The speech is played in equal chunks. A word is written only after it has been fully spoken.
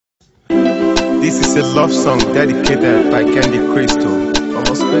This is a love song dedicated by Christo. I'm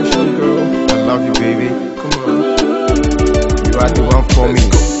a special girl. I love you, baby. Come on. You are the one for me.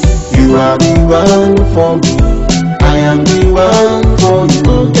 You are the one for me. I am the one for you.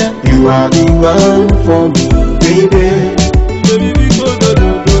 You are the one for me, baby.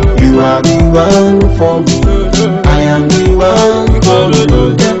 You are the one for me. I am the one for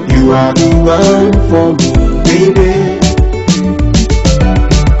you. You are the one for me, baby.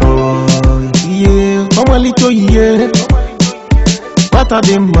 Oh little yeah, what are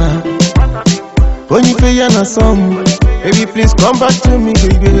them man? When you pay a song, baby please come back to me,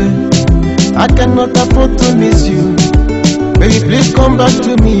 baby. I cannot afford to miss you, baby please come back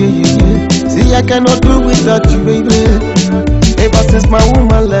to me. Yeah. See I cannot do without you, baby. Ever since my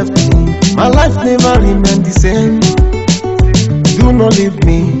woman left me, my life never remained the same. Do not leave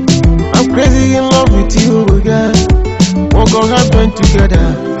me, I'm crazy in love with you, girl. We're gonna happen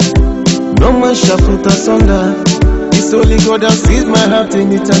together. No man shall put us under. It's only God that sees my heart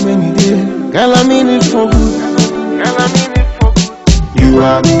anytime, any day. Girl, I mean it for good. Girl, I mean it for good. You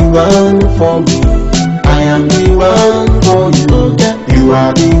are the one for me. I am the one for you. You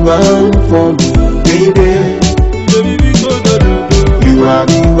are the one for me, baby. You are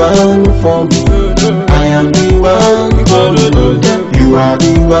the one for me. I am the one for you. You are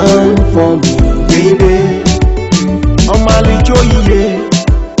the one for me, baby. Oh my little yeah.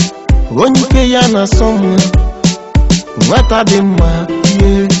 When you pay a song, what are them,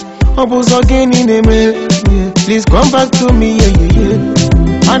 yeah? I was again in a mail, yeah. Please come back to me,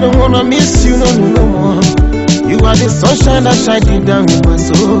 yeah. I don't wanna miss you, no more. You are the sunshine that shining down in my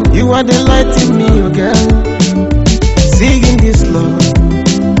soul. You are the light in me, oh girl. Singing this love,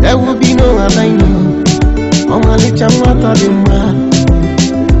 there will be no other, no. Oh my little what are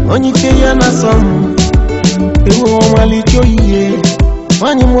them, when you pay a song, you are my little, yeah.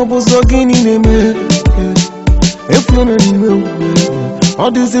 Mani mwabuzo gini neme Eflone nime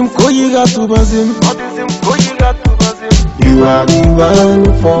Odizim koyiga tubazim You are the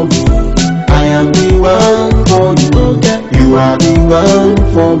one for me. I am the one for you. You are the one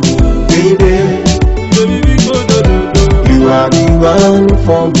for me, baby. You are the one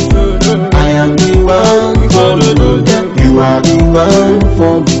for me. I am the one for you. You are the one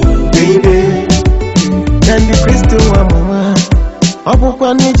for me, baby. And the Christo mama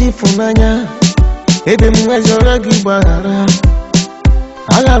Abukwa niji funanya Ebe mwejora gibara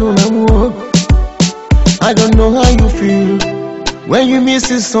Agaru na muo I don't know how you feel when you miss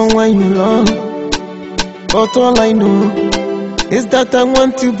someone you love, but all I know is that I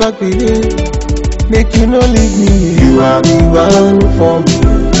want you back, baby. Make you no leave me. You are the one for me.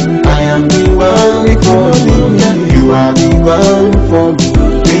 I am the one. Make you no leave me. You are the one for me,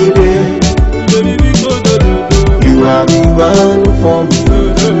 baby. You are the one for me.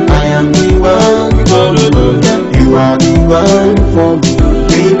 I am the one for you. You are the one for me,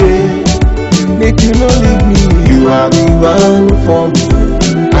 baby. Make you no leave me. You are the one for me.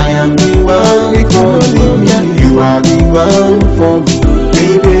 I am the one. Make you no leave me. You are the one for me,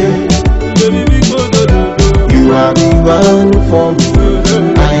 baby. You are the one for me.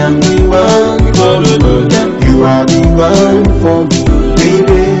 I am the one for you. You are the one for me.